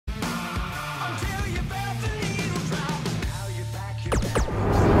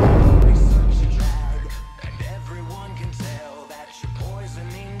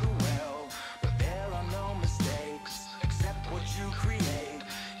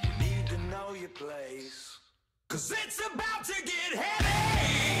'Cause it's about to get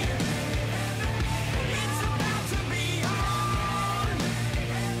heavy. It's about to be on.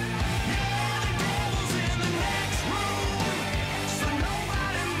 Yeah, the devil's in the next room. So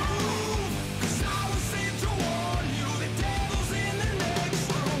nobody move. 'Cause I was sent to warn you. The devil's in the next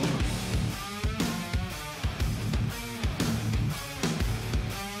room.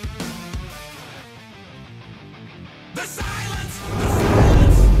 The silence,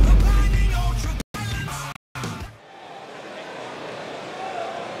 the blinding ultra.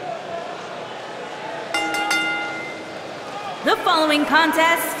 The following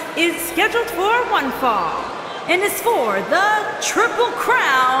contest is scheduled for one fall and is for the Triple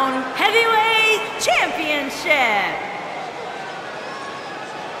Crown Heavyweight Championship.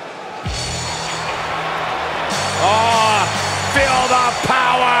 Oh, feel the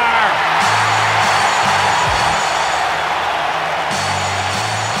power!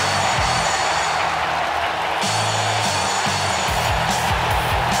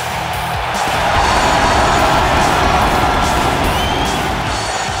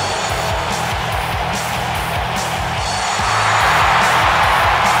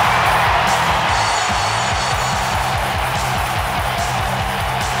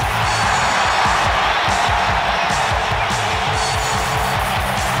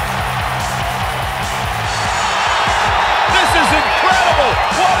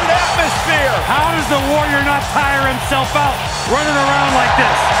 How does the Warrior not tire himself out running around like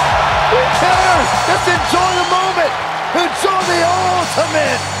this? Who cares? Just enjoy the moment. Enjoy the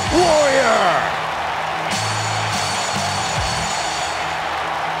Ultimate Warrior.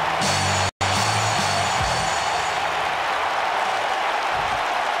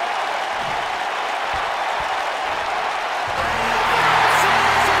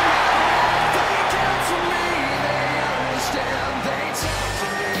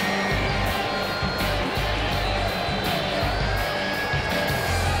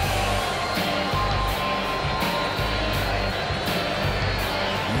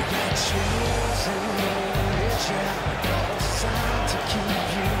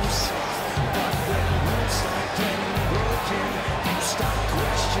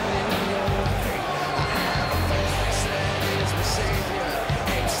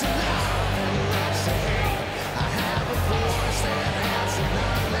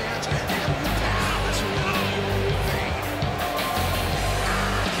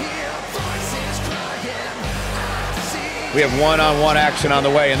 We have one-on-one action on the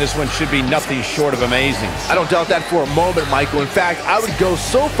way, and this one should be nothing short of amazing. I don't doubt that for a moment, Michael. In fact, I would go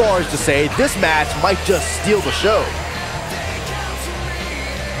so far as to say this match might just steal the show.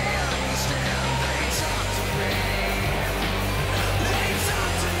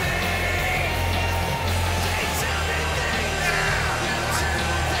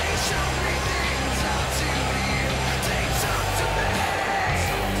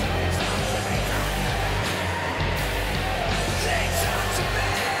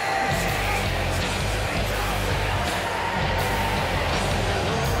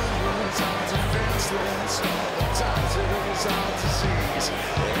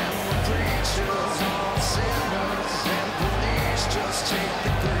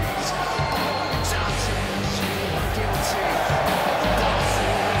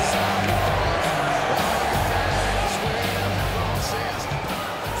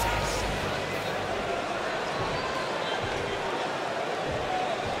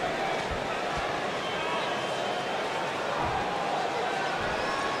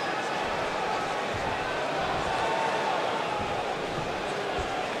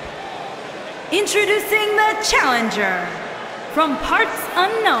 Introducing the challenger from parts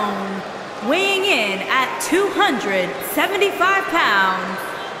unknown, weighing in at 275 pounds,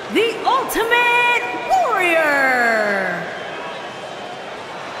 the Ultimate Warrior.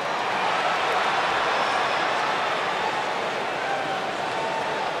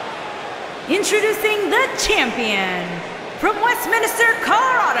 Introducing the champion from Westminster,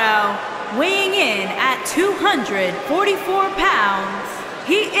 Colorado, weighing in at 244 pounds.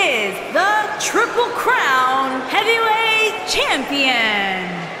 He is the Triple Crown Heavyweight Champion,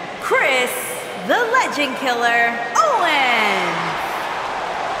 Chris the Legend Killer Owens.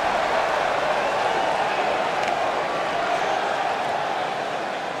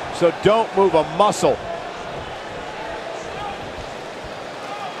 So don't move a muscle.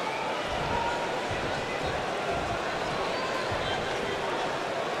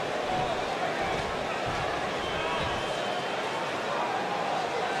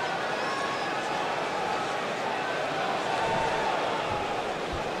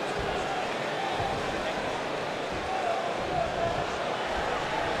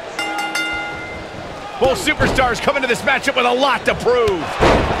 Both superstars come into this matchup with a lot to prove.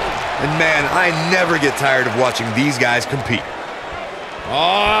 And man, I never get tired of watching these guys compete.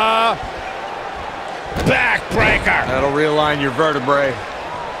 Backbreaker. That'll realign your vertebrae.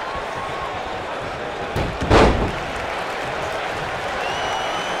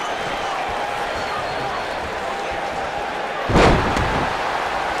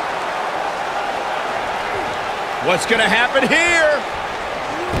 What's gonna happen here?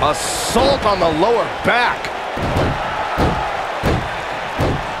 Assault on the lower back.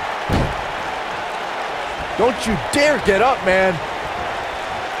 Don't you dare get up, man.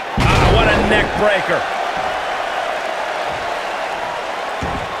 What a neck breaker.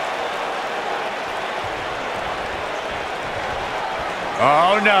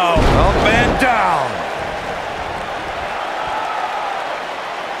 Oh no. Up and down.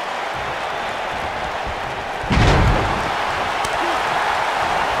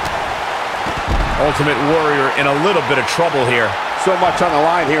 Ultimate Warrior in a little bit of trouble here. So much on the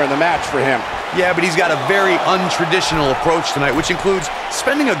line here in the match for him. Yeah, but he's got a very untraditional approach tonight, which includes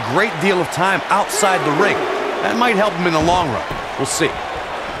spending a great deal of time outside the ring. That might help him in the long run. We'll see.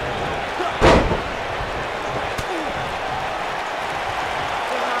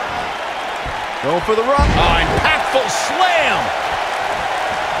 Going for the run. Impactful slam.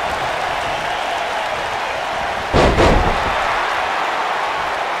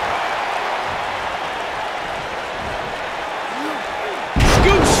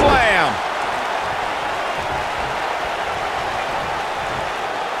 Scoop slam.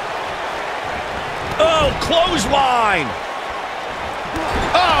 Oh, clothesline.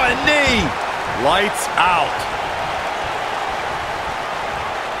 Oh, a knee. Lights out.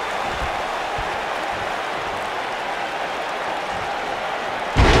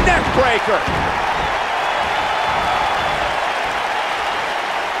 Neck breaker.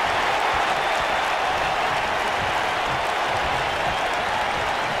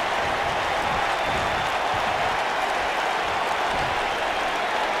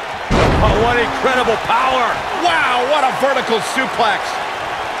 Oh, what incredible power. Wow, what a vertical suplex.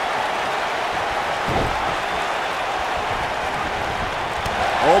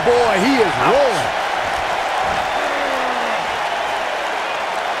 Oh boy, he is rolling.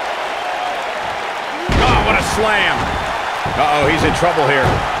 Oh, what a slam. Uh-oh, he's in trouble here.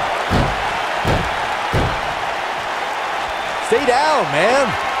 Stay down, man.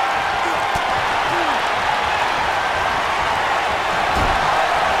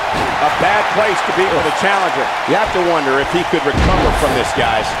 A bad place to be for the challenger. You have to wonder if he could recover from this,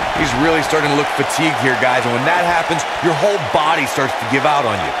 guys. He's really starting to look fatigued here, guys, and when that happens, your whole body starts to give out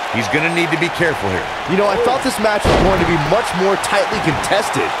on you. He's going to need to be careful here. You know, I thought this match was going to be much more tightly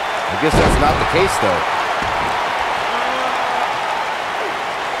contested. I guess that's not the case, though.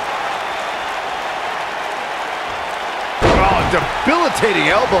 Oh,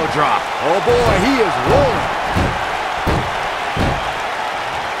 debilitating elbow drop. Oh boy, he is rolling.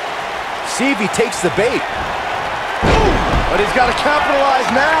 See if he takes the bait. But he's got to capitalize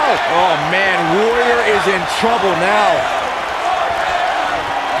now. Oh, man, Warrior is in trouble now.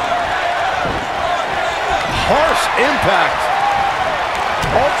 Harsh impact.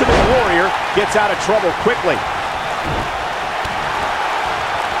 Ultimate Warrior gets out of trouble quickly.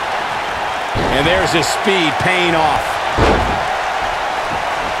 And there's his speed paying off.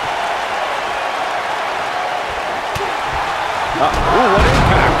 Ooh, what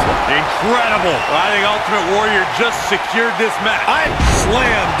impact. Incredible. I think Ultimate Warrior just secured this match.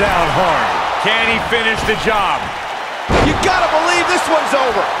 Slammed down hard. Can he finish the job? You gotta believe this one's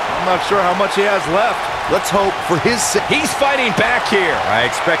over. I'm not sure how much he has left. Let's hope for his sake. He's fighting back here. I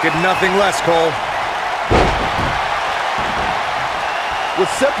expected nothing less, Cole. What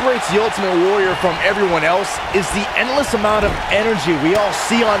separates the Ultimate Warrior from everyone else is the endless amount of energy we all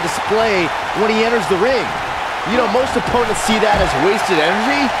see on display when he enters the ring. You know, most opponents see that as wasted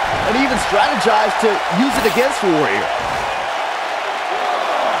energy and even strategize to use it against Warrior.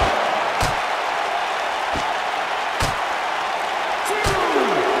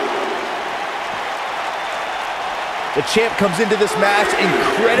 The champ comes into this match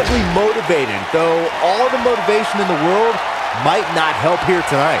incredibly motivated, though all the motivation in the world might not help here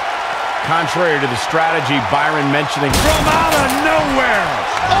tonight. Contrary to the strategy Byron mentioning. From out of nowhere.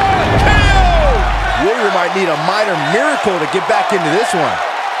 Warrior might need a minor miracle to get back into this one.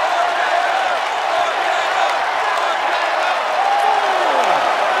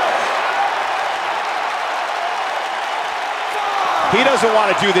 He doesn't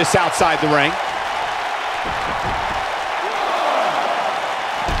want to do this outside the ring.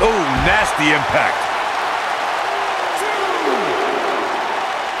 Oh, nasty impact.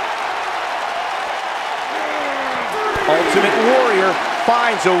 Ultimate Warrior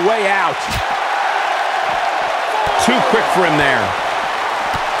finds a way out. Too quick for him there.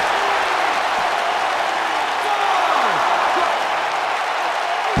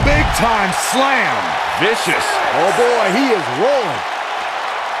 Big time slam. Vicious. Oh boy, he is rolling.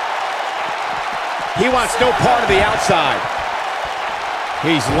 He wants no part of the outside.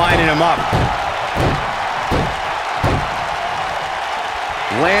 He's lining him up.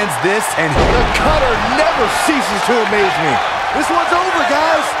 Lands this, and the cutter never ceases to amaze me. This one's over,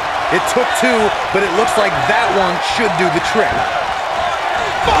 guys. It took two, but it looks like that one should do the trick.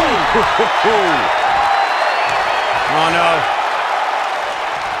 Oh, no.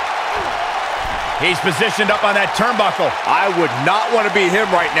 He's positioned up on that turnbuckle. I would not want to be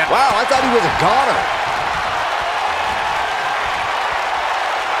him right now. Wow, I thought he was a goner.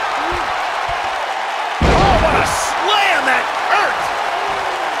 Oh, what a slam! That hurt!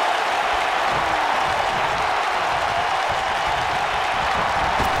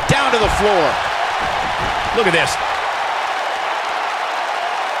 Down to the floor. Look at this.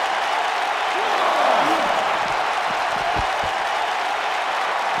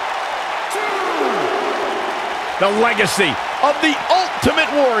 The legacy of the Ultimate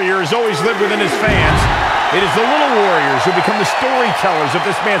Warrior has always lived within his fans. It is the little warriors who become the storytellers of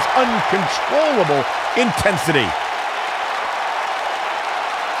this man's uncontrollable intensity.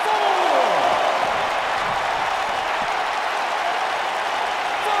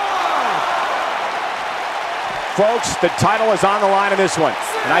 Folks, the title is on the line in this one,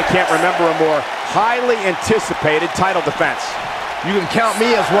 and I can't remember a more highly anticipated title defense. You can count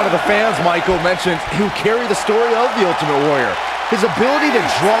me as one of the fans Michael mentioned who carry the story of the Ultimate Warrior. His ability to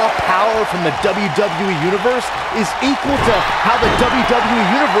draw power from the WWE Universe is equal to how the WWE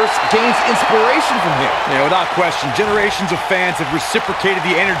Universe gains inspiration from him. Yeah, without question, generations of fans have reciprocated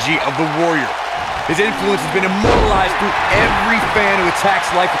the energy of the Warrior. His influence has been immortalized through every fan who attacks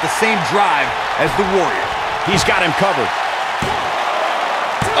life with the same drive as the Warrior. He's got him covered.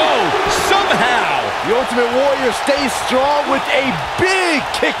 Oh, somehow! The Ultimate Warrior stays strong with a big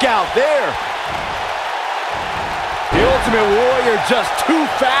kick out there. The Ultimate Warrior just too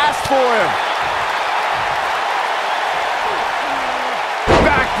fast for him.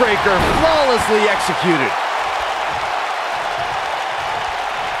 Backbreaker flawlessly executed.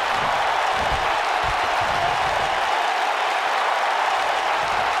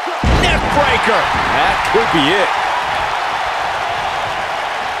 Neckbreaker! That could be it.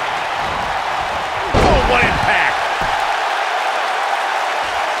 Oh, what impact!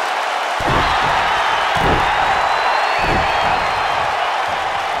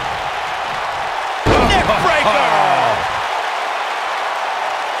 Neckbreaker!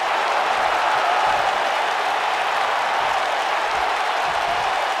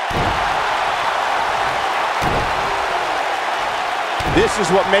 This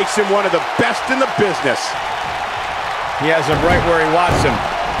is what makes him one of the best in the business. He has him right where he wants him.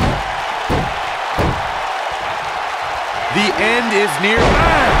 The end is near.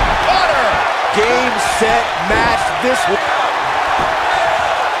 Aother! Game, set, match. This one.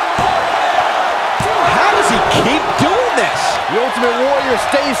 How does he keep doing this? The Ultimate Warrior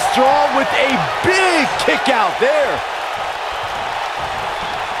stays strong with a big kick out there.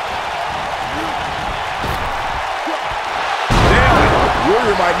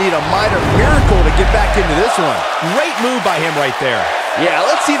 Warrior might need a minor miracle to get back into this one. Great move by him right there. Yeah,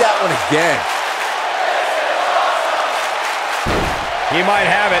 let's see that one again. He might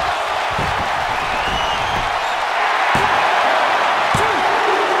have it.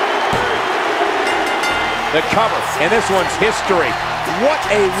 The cover, and this one's history. What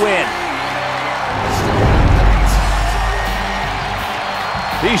a win.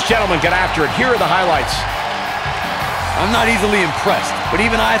 These gentlemen get after it. Here are the highlights. I'm not easily impressed, but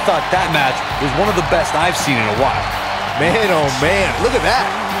even I thought that match was one of the best I've seen in a while. Man, oh man, look at that.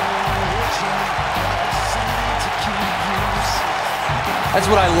 That's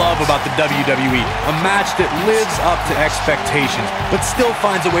what I love about the WWE. A match that lives up to expectations, but still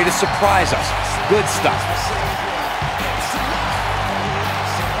finds a way to surprise us. Good stuff.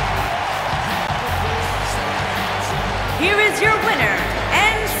 Here is your winner,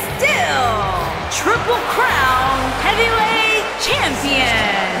 and still Triple Crown Heavyweight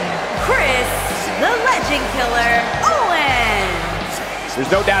Champion, Chris the Legend Killer Owens.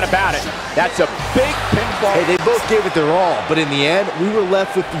 There's no doubt about it. That's a big pinfall. Hey, they both gave it their all, but in the end, we were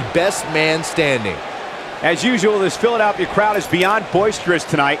left with the best man standing. As usual, this Philadelphia crowd is beyond boisterous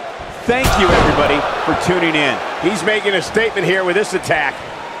tonight. Thank you, everybody, for tuning in. He's making a statement here with this attack.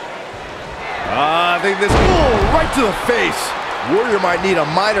 I think this... Oh, right to the face. Warrior might need a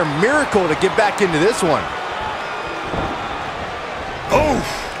minor miracle to get back into this one.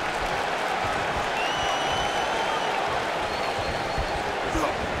 Oof.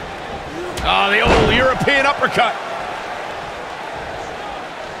 Oh, the old European uppercut.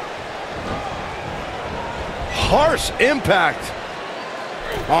 Harsh impact.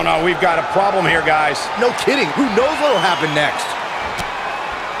 Oh, no, we've got a problem here, guys. No kidding. Who knows what'll happen next?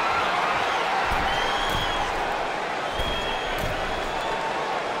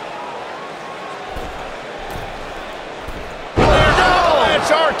 It's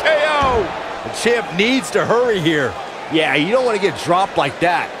RKO. The champ needs to hurry here. Yeah, you don't want to get dropped like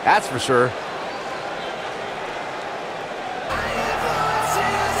that. That's for sure.